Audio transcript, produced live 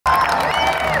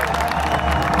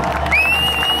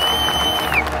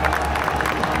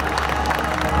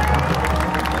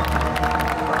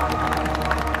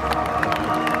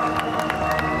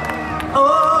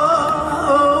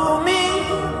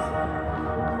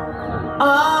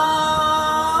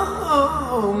Oh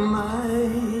my,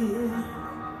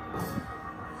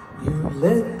 you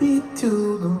led me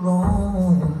to the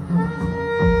wrong.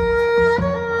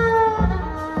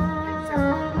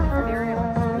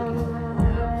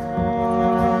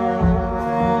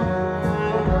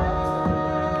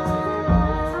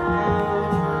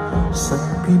 Some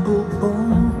people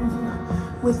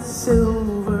born with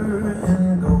silver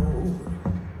and gold,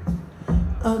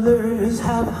 others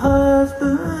have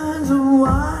husbands and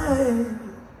wives.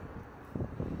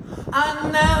 I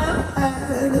never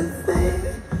had a thing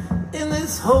in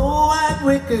this whole wide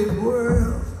wicked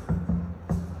world,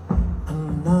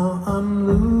 and now I'm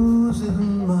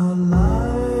losing my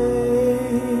life.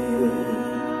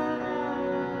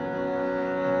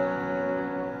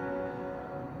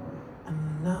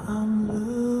 And now I'm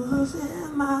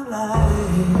losing my life.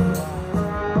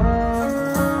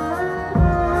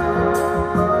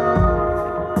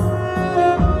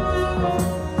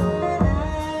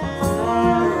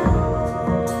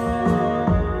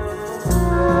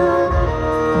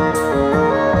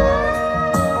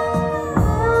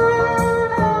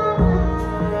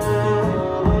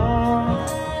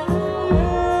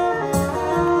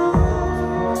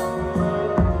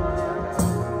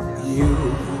 You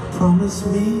promised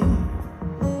me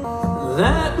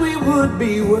that we would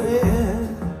be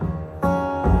wed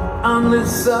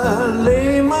unless I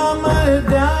lay my money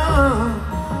down.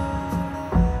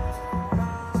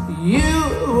 You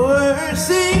were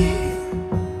seen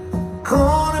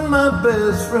calling my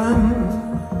best friend.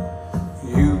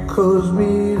 You caused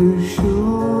me to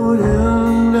shoot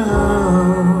him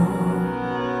down.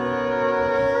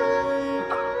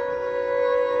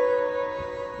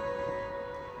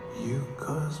 You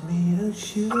caused me to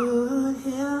shoot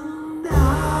him down.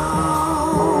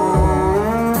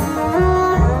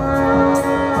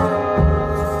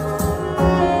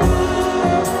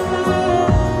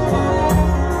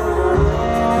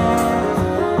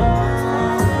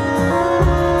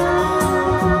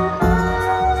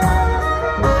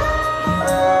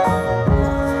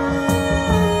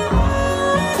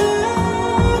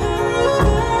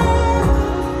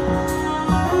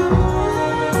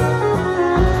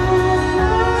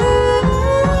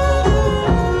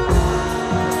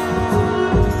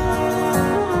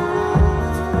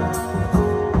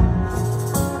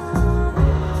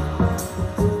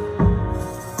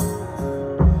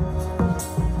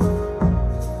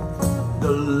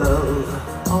 The love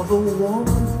of a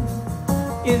woman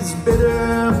is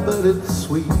bitter, but it's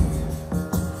sweet.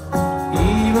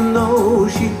 Even though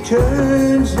she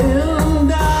turns him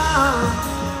down,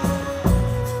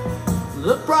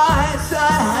 the price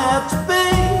I have to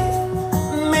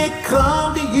pay may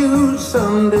come to you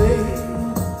someday,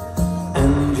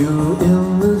 and you're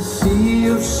in the sea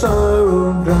of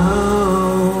sorrow drowned.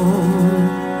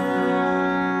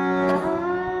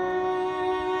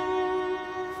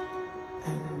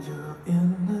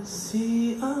 In the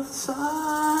sea of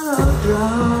sorrow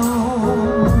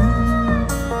drowned.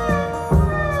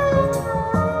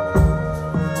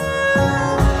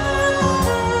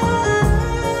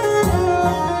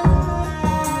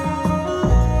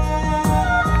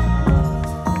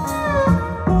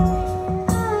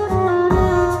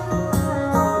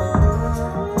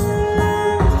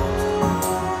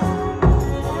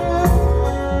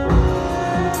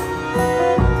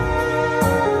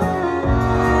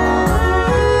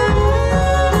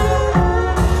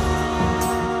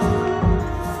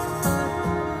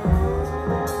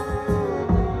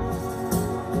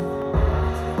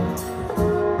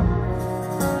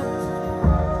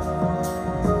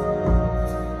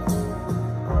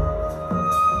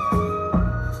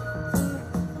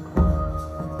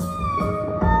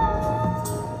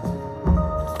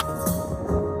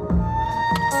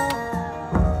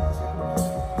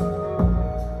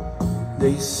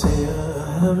 They say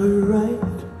I have a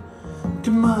right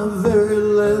to my very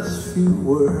last few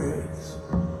words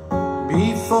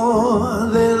before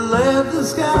they let the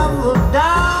scaffold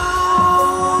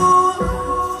down.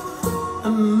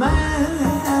 A man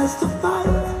has to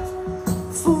fight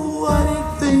for what he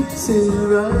thinks is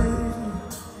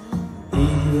right,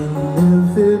 even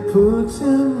if it puts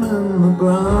him in the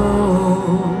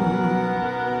ground.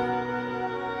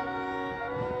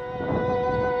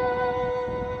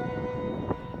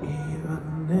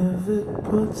 If it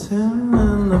puts him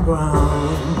in the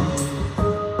ground.